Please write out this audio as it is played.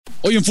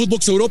Hoy en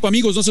Footbox Europa,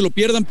 amigos, no se lo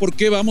pierdan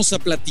porque vamos a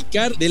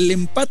platicar del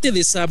empate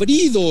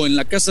desabrido en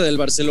la casa del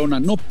Barcelona.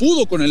 No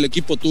pudo con el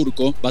equipo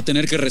turco, va a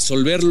tener que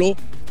resolverlo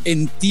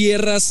en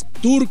tierras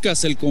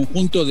turcas el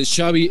conjunto de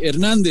Xavi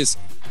Hernández.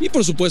 Y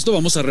por supuesto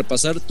vamos a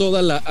repasar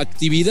toda la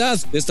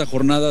actividad de esta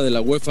jornada de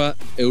la UEFA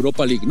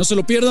Europa League. No se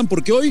lo pierdan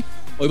porque hoy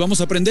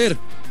vamos a aprender.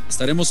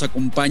 Estaremos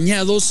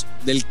acompañados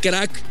del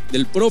crack,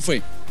 del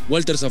profe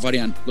Walter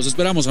Safarian. Los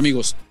esperamos,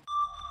 amigos.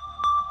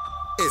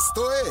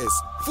 Esto es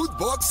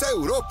Footbox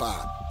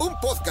Europa, un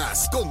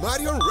podcast con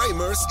Marion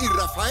Reimers y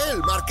Rafael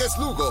Márquez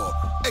Lugo,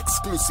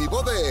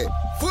 exclusivo de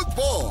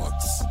Footbox.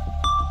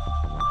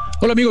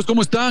 Hola amigos,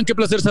 ¿cómo están? Qué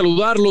placer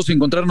saludarlos y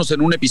encontrarnos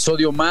en un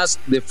episodio más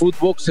de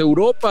Footbox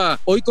Europa.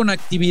 Hoy con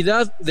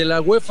actividad de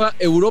la UEFA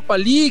Europa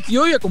League y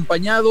hoy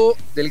acompañado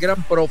del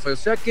gran profe, o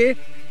sea que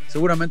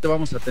seguramente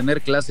vamos a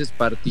tener clases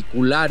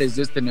particulares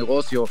de este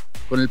negocio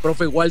con el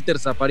profe Walter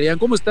Safarian.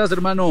 ¿Cómo estás,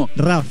 hermano?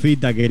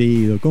 Rafita,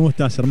 querido. ¿Cómo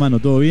estás, hermano?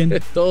 ¿Todo bien?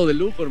 Todo de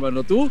lujo,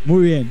 hermano. ¿Tú?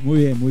 Muy bien, muy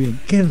bien, muy bien.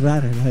 Qué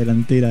rara la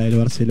delantera del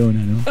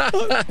Barcelona, ¿no?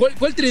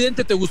 ¿Cuál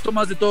tridente te gustó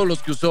más de todos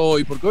los que usó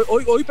hoy? Porque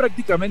hoy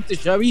prácticamente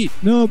Xavi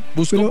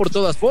buscó por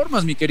todas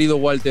formas, mi querido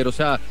Walter. O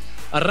sea,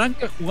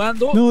 arranca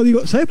jugando. No,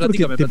 digo, ¿sabes por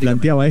qué te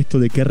planteaba esto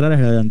de qué rara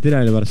es la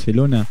delantera del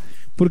Barcelona?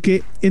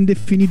 Porque, en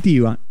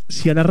definitiva,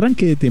 si al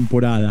arranque de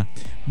temporada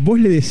vos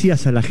le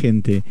decías a la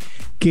gente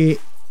que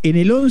en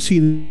el 11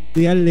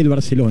 ideal del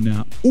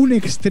Barcelona un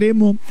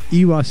extremo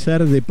iba a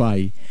ser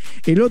Depay,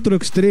 el otro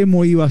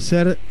extremo iba a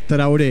ser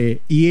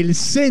Traoré y el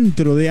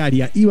centro de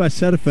área iba a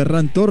ser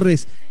Ferran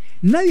Torres,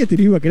 nadie te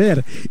lo iba a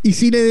creer. Y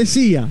si le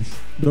decías,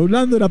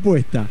 doblando la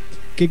apuesta,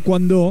 que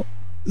cuando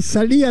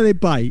salía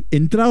Depay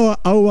entraba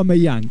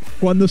Aubameyang,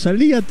 cuando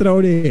salía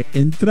Traoré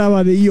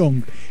entraba De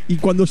Jong y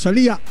cuando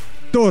salía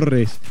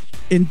Torres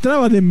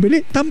entraba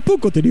Dembélé,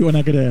 tampoco te lo iban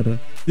a creer.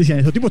 Decían,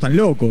 estos tipos están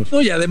locos.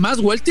 No, y además,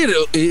 Walter,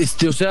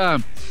 o sea,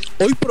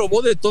 hoy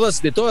probó de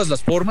todas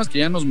las formas que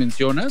ya nos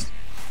mencionas,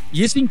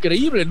 y es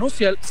increíble, ¿no?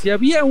 Si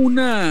había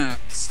una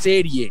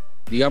serie,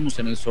 digamos,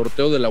 en el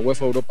sorteo de la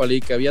UEFA Europa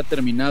League que había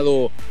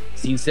terminado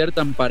sin ser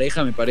tan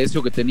pareja, me parece,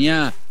 o que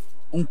tenía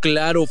un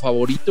claro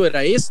favorito,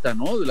 era esta,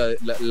 ¿no?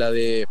 La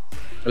de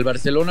el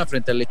Barcelona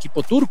frente al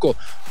equipo turco.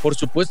 Por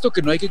supuesto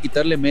que no hay que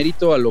quitarle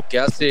mérito a lo que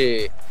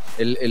hace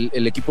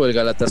el equipo del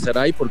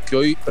Galatasaray, porque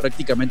hoy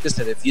prácticamente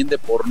se defiende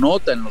por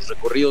nota en los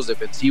recorridos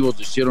defensivos.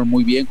 Lo hicieron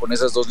muy bien con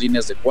esas dos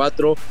líneas de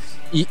 4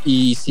 y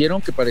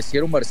hicieron que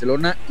pareciera un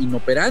Barcelona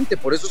inoperante.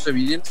 Por eso se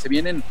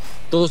vienen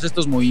todos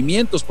estos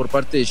movimientos por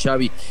parte de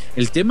Xavi.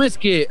 El tema es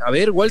que, a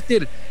ver,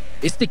 Walter,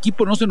 este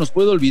equipo no se nos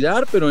puede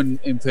olvidar, pero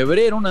en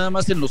febrero, nada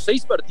más en los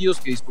 6 partidos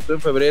que disputó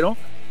en febrero,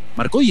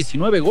 marcó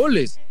 19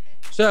 goles.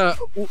 O sea,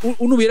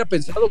 uno hubiera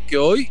pensado que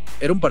hoy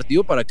era un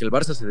partido para que el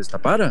Barça se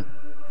destapara.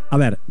 A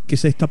ver, que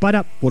se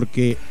destapara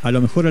porque a lo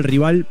mejor el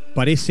rival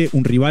parece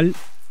un rival,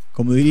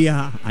 como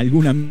diría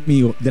algún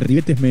amigo, de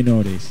ribetes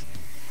menores.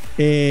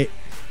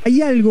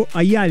 Hay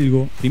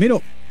algo.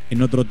 Primero,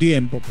 en otro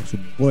tiempo, por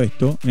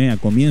supuesto, a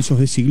comienzos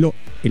de siglo,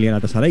 el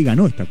Galatasaray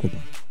ganó esta copa,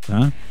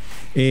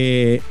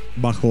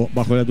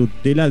 bajo la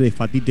tutela de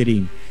Fatih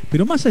Terim.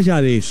 Pero más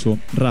allá de eso,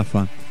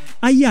 Rafa,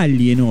 hay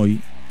alguien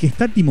hoy que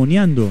está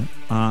timoneando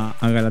a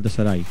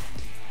Galatasaray,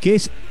 que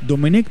es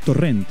Domenech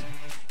Torrent.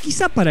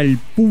 Quizá para el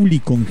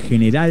público en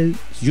general,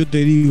 si yo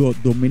te digo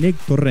Domenech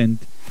Torrent,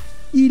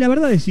 y la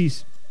verdad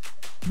decís,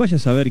 vaya a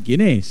saber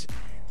quién es.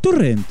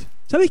 Torrent,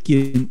 ¿sabés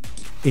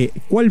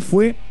cuál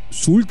fue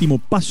su último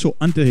paso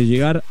antes de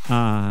llegar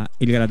a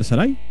el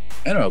Galatasaray?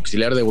 Era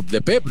auxiliar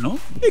de Pep, ¿no?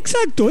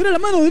 Exacto, era la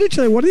mano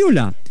derecha de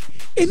Guardiola.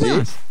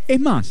 Es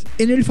más,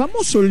 en el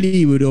famoso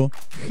libro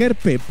Herr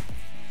Pep,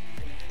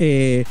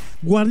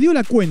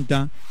 Guardiola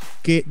cuenta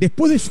que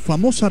después de su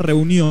famosa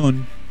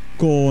reunión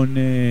con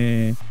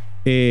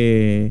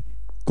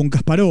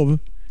Kasparov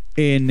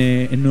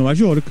en Nueva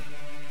York,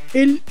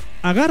 él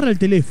agarra el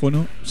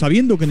teléfono,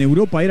 sabiendo que en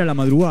Europa era la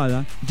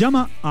madrugada,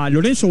 llama a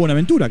Lorenzo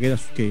Bonaventura,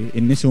 que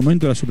en ese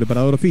momento era su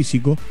preparador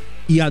físico,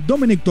 y a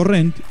Domenech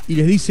Torrent, y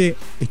les dice,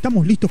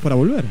 estamos listos para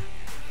volver.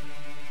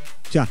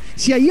 O sea,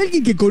 si hay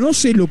alguien que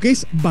conoce lo que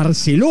es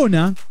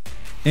Barcelona,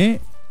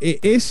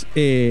 es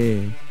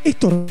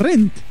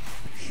Torrent.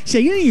 Si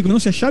hay alguien que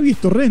conoce a Xavi, es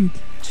Torrent.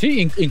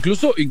 Sí,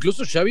 incluso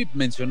Xavi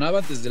mencionaba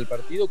antes del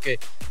partido que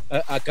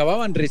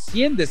acababan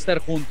recién de estar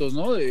juntos,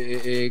 ¿no?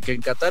 Que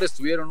en Qatar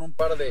estuvieron un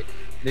par de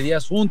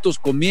días juntos,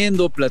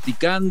 comiendo,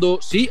 platicando.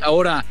 Sí,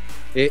 ahora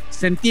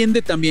se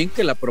entiende también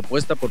que la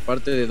propuesta por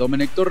parte de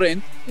Domenech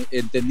Torrent,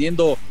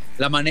 entendiendo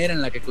la manera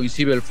en la que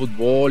coincide el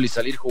fútbol y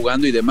salir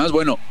jugando y demás,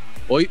 bueno,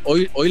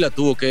 hoy la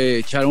tuvo que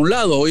echar a un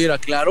lado. Hoy era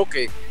claro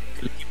que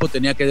el equipo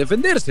tenía que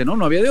defenderse, ¿no?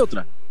 No había de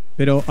otra.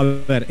 Pero, a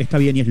ver, está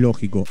bien y es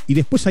lógico. Y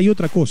después hay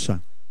otra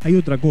cosa,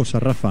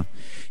 Rafa,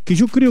 que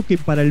yo creo que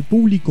para el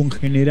público en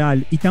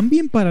general y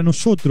también para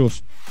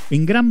nosotros,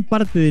 en gran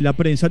parte de la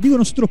prensa, digo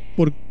nosotros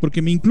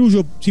porque me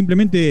incluyo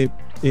simplemente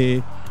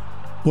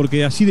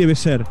porque así debe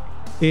ser,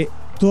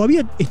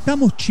 todavía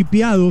estamos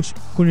chipeados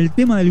con el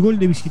tema del gol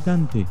de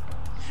visitante.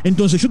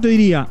 Entonces yo te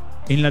diría,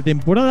 en la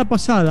temporada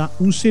pasada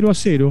un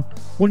 0-0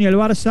 pone al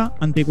Barça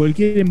ante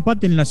cualquier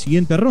empate en la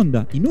siguiente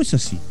ronda. Y no es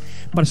así.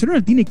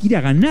 Barcelona tiene que ir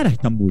a ganar a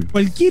Estambul.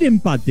 Cualquier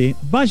empate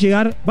va a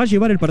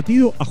llevar el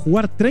partido a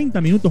jugar 30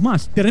 minutos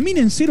más.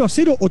 Terminen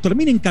 0-0 o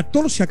terminen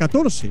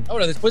 14-14.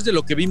 Ahora, después de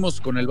lo que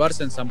vimos con el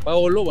Barça en San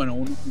Paolo, bueno,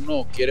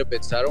 uno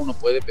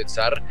puede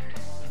pensar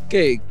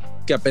que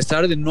a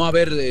pesar de no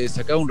haber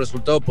sacado un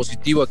resultado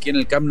positivo aquí en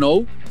el Camp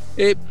Nou,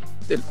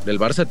 el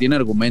Barça tiene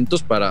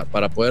argumentos para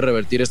poder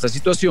revertir esta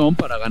situación,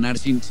 para ganar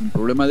sin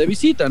problema de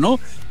visita, ¿no?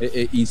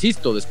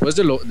 Insisto, después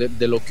de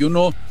lo que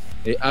uno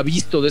ha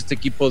visto de este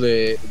equipo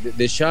de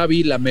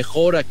Xavi, la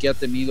mejora que ha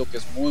tenido, que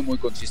es muy, muy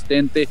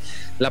consistente,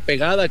 la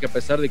pegada que a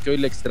pesar de que hoy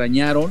le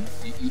extrañaron,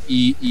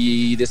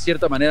 y de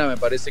cierta manera me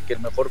parece que el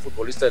mejor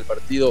futbolista del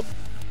partido,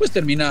 pues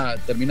termina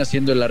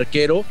siendo el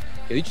arquero,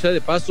 que dicho sea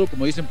de paso,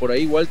 como dicen por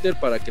ahí, Walter,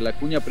 para que la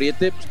cuña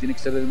apriete, pues tiene que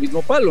ser del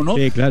mismo palo, ¿no?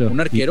 Sí, claro. Un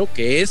arquero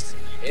que es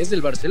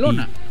del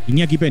Barcelona.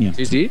 Iñaki Peña.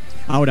 Sí.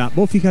 Ahora,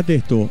 vos fíjate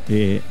esto,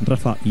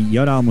 Rafa, y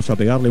ahora vamos a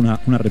pegarle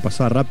una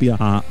repasada rápida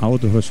a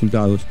otros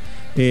resultados.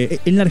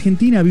 En la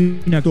Argentina había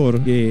un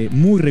actor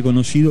muy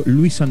reconocido,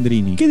 Luis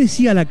Sandrini. ¿Qué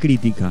decía la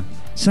crítica?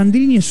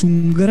 Sandrini es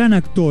un gran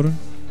actor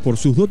por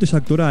sus dotes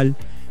actoral,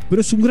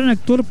 pero es un gran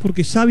actor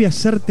porque sabe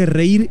hacerte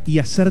reír y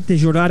hacerte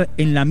llorar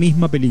en la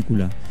misma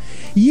película.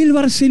 Y el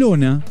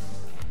Barcelona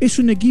es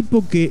un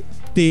equipo que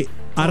te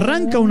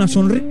arranca una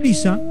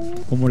sonrisa,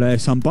 como la de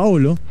San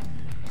Paolo,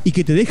 y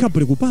que te deja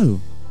preocupado,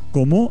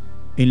 como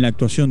en la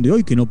actuación de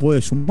hoy, que no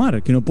puede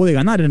sumar, que no puede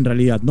ganar en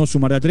realidad, no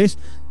sumar de a 3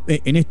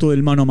 en esto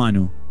del mano a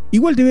mano.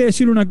 Igual te voy a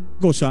decir una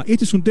cosa,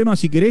 este es un tema,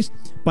 si querés,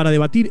 para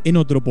debatir en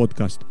otro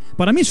podcast.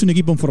 Para mí es un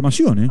equipo en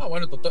formación, ¿eh?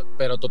 Bueno,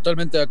 pero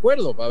totalmente de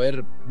acuerdo. A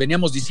ver,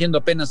 veníamos diciendo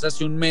apenas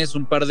hace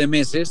un par de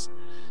meses,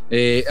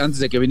 antes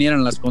de que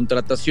vinieran las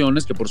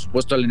contrataciones, que por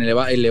supuesto han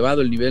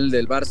elevado el nivel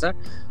del Barça,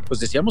 pues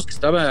decíamos que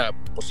estaba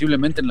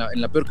posiblemente en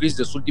la peor crisis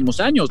de los últimos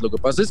años. Lo que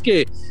pasa es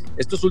que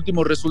estos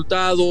últimos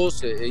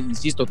resultados,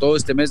 insisto, todo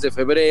este mes de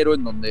febrero,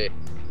 en donde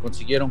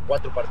consiguieron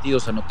 4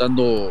 partidos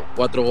anotando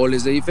 4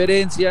 goles de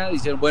diferencia,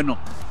 dijeron, bueno,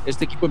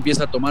 este equipo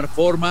empieza a tomar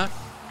forma,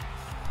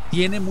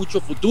 tiene mucho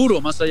futuro,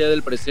 más allá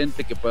del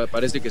presente que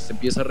parece que se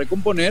empieza a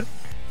recomponer.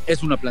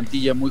 Es una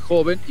plantilla muy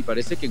joven y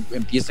parece que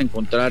empieza a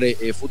encontrar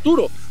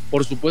futuro.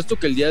 Por supuesto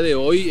que el día de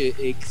hoy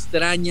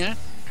extraña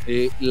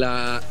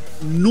la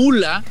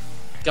nula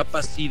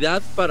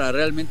capacidad para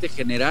realmente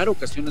generar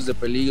ocasiones de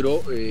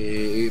peligro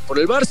por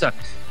el Barça.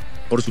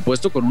 Por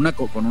supuesto con una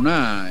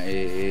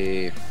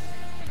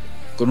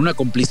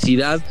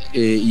complicidad,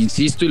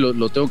 insisto, y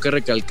lo tengo que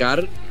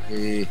recalcar,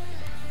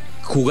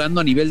 jugando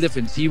a nivel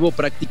defensivo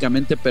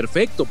prácticamente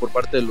perfecto por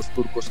parte de los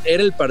turcos.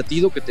 Era el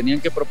partido que tenían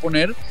que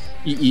proponer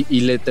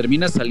y le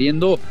termina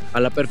saliendo a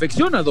la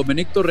perfección a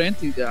Domènec Torrent,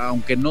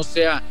 aunque no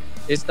sea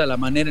esta la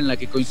manera en la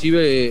que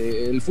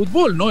concibe el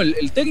fútbol, ¿no?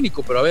 El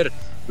técnico, pero a ver,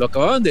 lo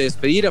acababan de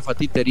despedir a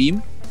Fatih Terim.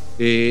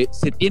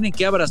 Se tiene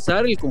que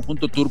abrazar el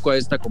conjunto turco a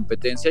esta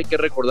competencia. Hay que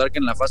recordar que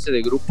en la fase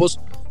de grupos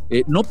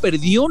no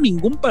perdió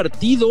ningún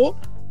partido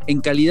en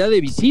calidad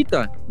de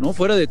visita, ¿no?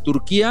 Fuera de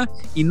Turquía,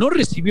 y no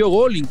recibió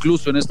gol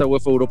incluso en esta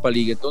UEFA Europa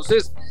League.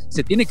 Entonces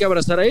se tiene que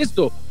abrazar a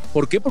esto.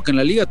 ¿Por qué? Porque en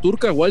la Liga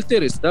Turca,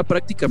 Walter, está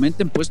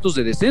prácticamente en puestos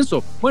de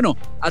descenso. Bueno,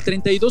 a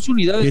 32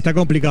 unidades. Está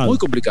complicado. Muy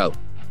complicado.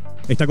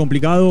 Está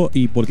complicado,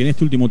 y porque en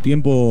este último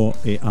tiempo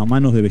a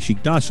manos de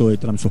Beşiktaş o de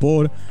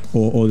Trabzonspor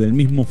o del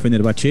mismo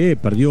Fenerbahçe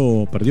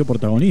perdió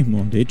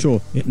protagonismo. De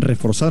hecho,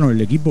 reforzaron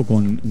el equipo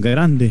con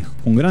grandes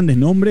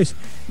nombres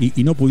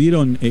y no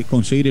pudieron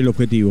conseguir el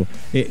objetivo.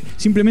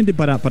 Simplemente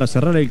para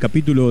cerrar el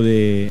capítulo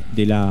de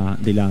la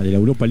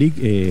Europa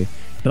League,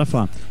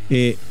 Rafa,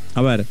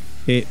 a ver,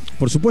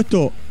 por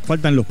supuesto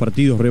faltan los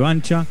partidos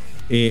revancha,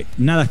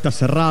 nada está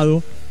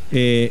cerrado,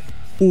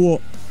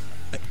 hubo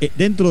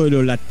dentro de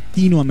lo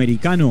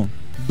latinoamericano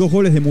 2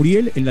 goles de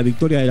Muriel en la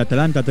victoria del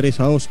Atalanta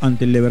 3-2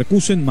 ante el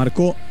Leverkusen.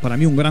 Marcó para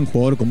mí un gran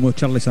jugador como es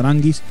Charles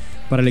Aranguis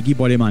para el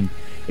equipo alemán.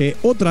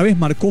 Otra vez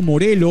marcó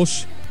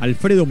Morelos,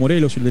 Alfredo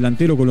Morelos, el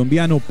delantero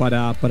colombiano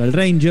para el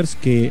Rangers,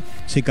 que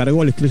se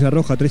cargó a la Estrella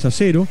Roja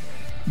 3-0.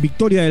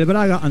 Victoria del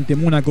Braga ante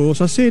Mónaco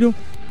 2-0.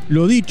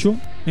 Lo dicho,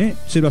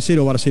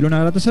 0-0 Barcelona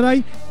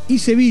Galatasaray, y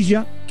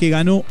Sevilla, que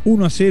ganó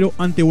 1-0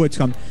 ante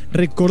West Ham.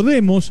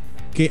 Recordemos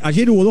que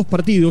ayer hubo 2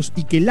 partidos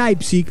y que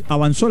Leipzig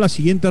avanzó a la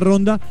siguiente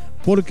ronda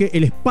porque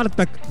el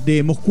Spartak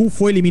de Moscú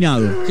fue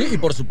eliminado. Sí, y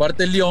por su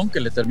parte el Lyon,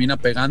 que le termina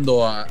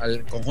pegando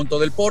al conjunto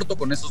del Porto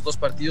con esos 2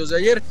 partidos de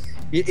ayer.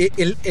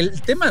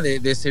 El tema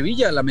de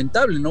Sevilla,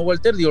 lamentable, ¿no,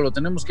 Walter? Digo, lo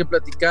tenemos que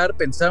platicar.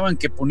 Pensaban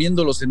que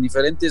poniéndolos en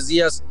diferentes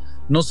días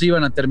no se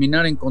iban a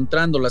terminar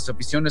encontrando las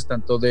aficiones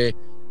tanto de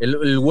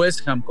el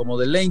West Ham como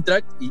del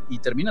Eintracht, y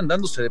terminan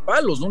dándose de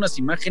palos, ¿no? Unas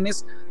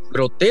imágenes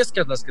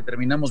grotescas las que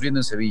terminamos viendo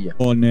en Sevilla.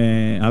 Con,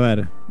 a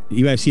ver,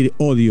 iba a decir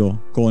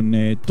odio, con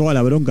toda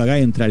la bronca que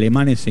hay entre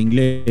alemanes e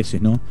ingleses,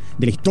 ¿no?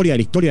 De la historia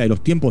de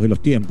los tiempos de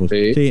los tiempos.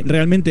 Sí. Sí,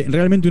 realmente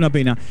una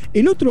pena.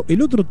 El otro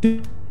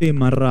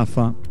tema,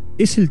 Rafa,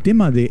 es el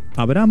tema de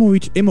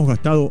Abramovich. Hemos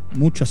gastado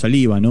mucha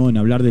saliva, ¿no?, en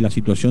hablar de la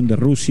situación de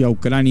Rusia,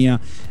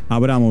 Ucrania,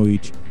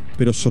 Abramovich.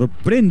 pero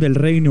sorprende el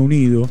Reino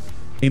Unido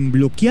en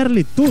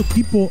bloquearle todo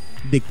tipo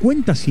de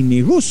cuentas y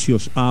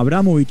negocios a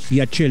Abramovich y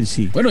a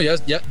Chelsea. Bueno,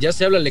 ya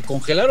se habla, le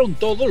congelaron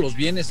todos los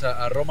bienes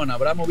a Roman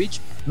Abramovich,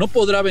 no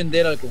podrá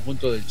vender al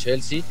conjunto del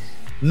Chelsea,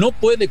 no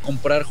puede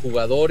comprar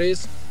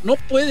jugadores, no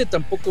puede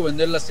tampoco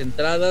vender las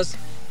entradas,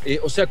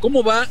 o sea,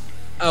 ¿cómo va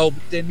a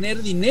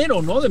obtener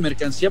dinero, ¿no?, de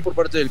mercancía por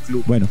parte del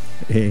club? Bueno,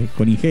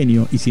 con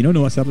ingenio, y si no,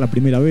 no va a ser la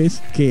primera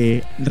vez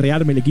que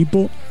rearme el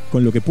equipo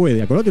con lo que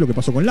puede. Acordate lo que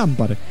pasó con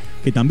Lampard,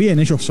 que también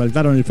ellos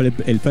saltaron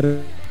el fair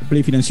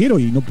play financiero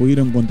y no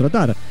pudieron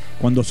contratar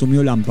cuando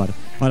asumió Lampard.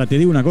 Ahora, te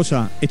digo una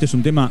cosa, este es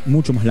un tema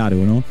mucho más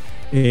largo, ¿no?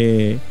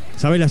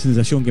 ¿Sabés la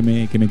sensación que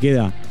me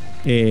queda?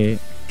 Que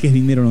es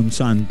dinero non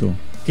santo.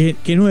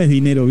 Que no es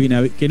dinero bien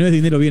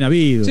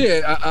habido. Sí,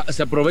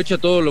 se aprovecha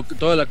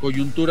toda la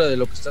coyuntura de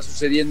lo que está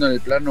sucediendo en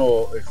el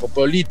plano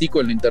geopolítico,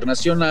 en lo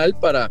internacional,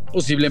 para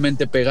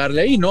posiblemente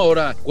pegarle ahí, ¿no?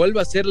 Ahora, ¿cuál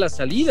va a ser la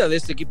salida de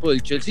este equipo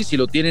del Chelsea si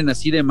lo tienen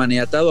así de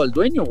maniatado al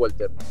dueño,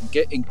 Walter?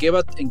 ¿En qué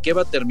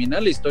va a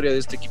terminar la historia de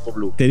este equipo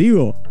blue? Te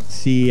digo,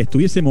 si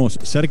estuviésemos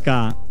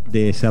cerca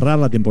de cerrar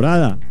la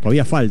temporada,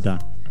 todavía falta.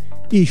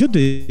 Y yo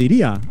te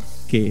diría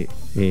que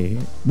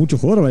muchos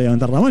jugadores van a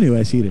levantar la mano y va a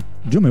decir,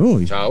 yo me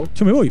voy. Chao.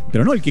 Yo me voy.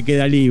 Pero no el que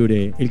queda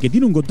libre, el que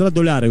tiene un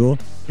contrato largo,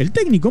 el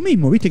técnico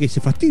mismo, viste que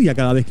se fastidia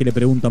cada vez que le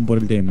preguntan por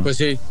el tema.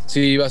 Pues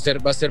sí, va a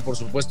ser por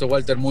supuesto,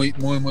 Walter, muy,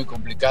 muy, muy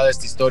complicada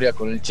esta historia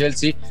con el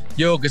Chelsea.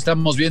 Yo creo que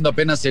estamos viendo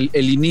apenas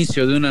el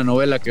inicio de una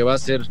novela que va a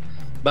ser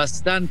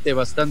bastante,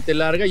 bastante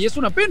larga, y es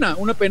una pena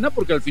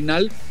porque al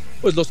final,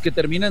 pues los que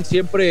terminan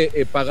siempre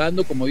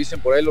pagando, como dicen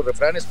por ahí los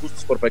refranes,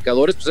 justos por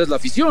pecadores, pues es la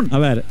afición. A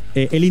ver,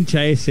 el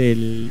hincha es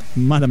el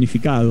más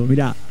damnificado.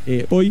 Mirá,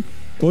 hoy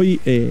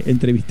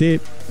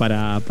entrevisté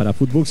para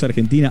Footbox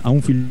Argentina a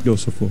un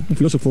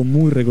filósofo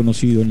muy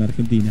reconocido en la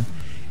Argentina.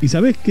 ¿Y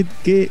sabés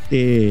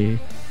qué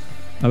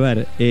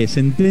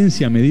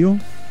sentencia me dio?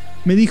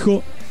 Me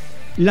dijo: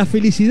 la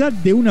felicidad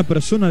de una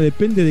persona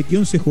depende de que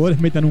 11 jugadores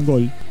metan un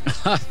gol.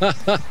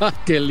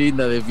 Qué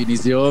linda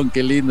definición,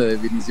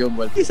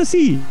 Walter. Es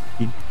así.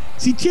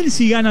 Si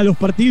Chelsea gana los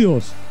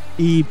partidos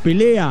y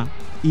pelea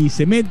y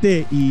se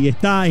mete y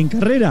está en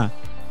carrera,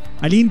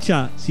 al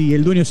hincha, si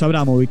el dueño es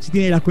Abramovich, si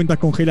tiene las cuentas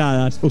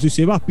congeladas, o si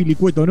se va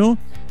Spilicueta o no,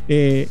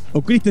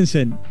 o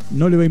Christensen,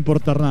 no le va a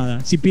importar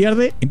nada. Si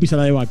pierde, empieza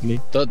la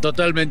debacle.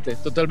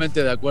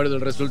 Totalmente de acuerdo.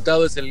 El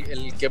resultado es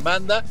el que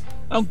manda.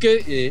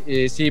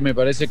 Aunque sí, me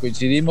parece,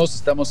 coincidimos,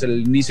 estamos en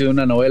el inicio de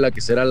una novela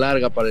que será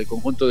larga para el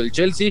conjunto del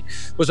Chelsea.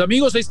 Pues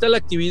amigos, ahí está la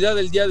actividad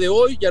del día de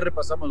hoy, ya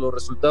repasamos los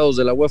resultados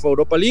de la UEFA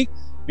Europa League.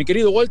 Mi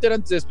querido Walter,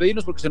 antes de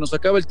despedirnos porque se nos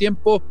acaba el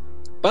tiempo,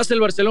 ¿pasa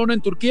el Barcelona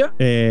en Turquía?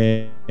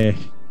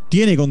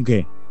 Tiene con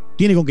qué,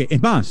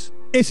 es más,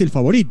 es el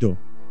favorito.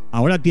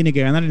 Ahora tiene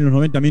que ganar en los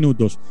 90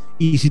 minutos.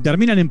 Y si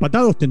terminan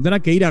empatados, tendrá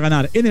que ir a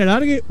ganar en el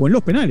alargue o en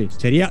los penales.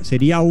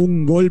 Sería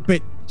un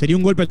golpe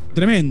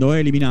tremendo,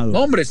 eliminado.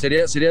 Hombre,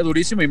 sería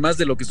durísimo, y más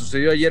de lo que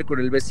sucedió ayer con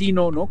el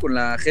vecino, ¿no? Con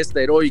la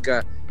gesta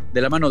heroica de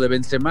la mano de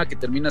Benzema, que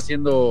termina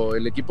siendo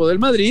el equipo del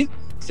Madrid.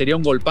 Sería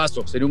un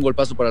golpazo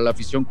para la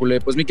afición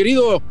culé. Pues mi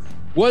querido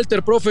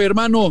Walter, profe,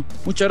 hermano,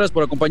 muchas gracias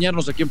por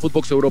acompañarnos aquí en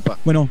Footbox Europa.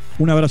 Bueno,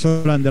 un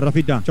abrazo grande,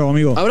 Rafita. Chao,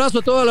 amigo. Abrazo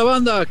a toda la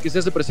banda que se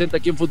hace presente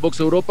aquí en Footbox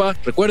Europa.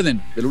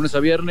 Recuerden, de lunes a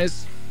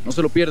viernes, no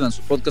se lo pierdan,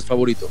 su podcast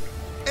favorito.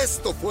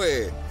 Esto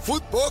fue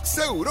Footbox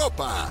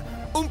Europa,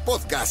 un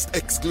podcast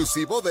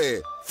exclusivo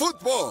de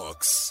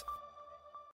Footbox.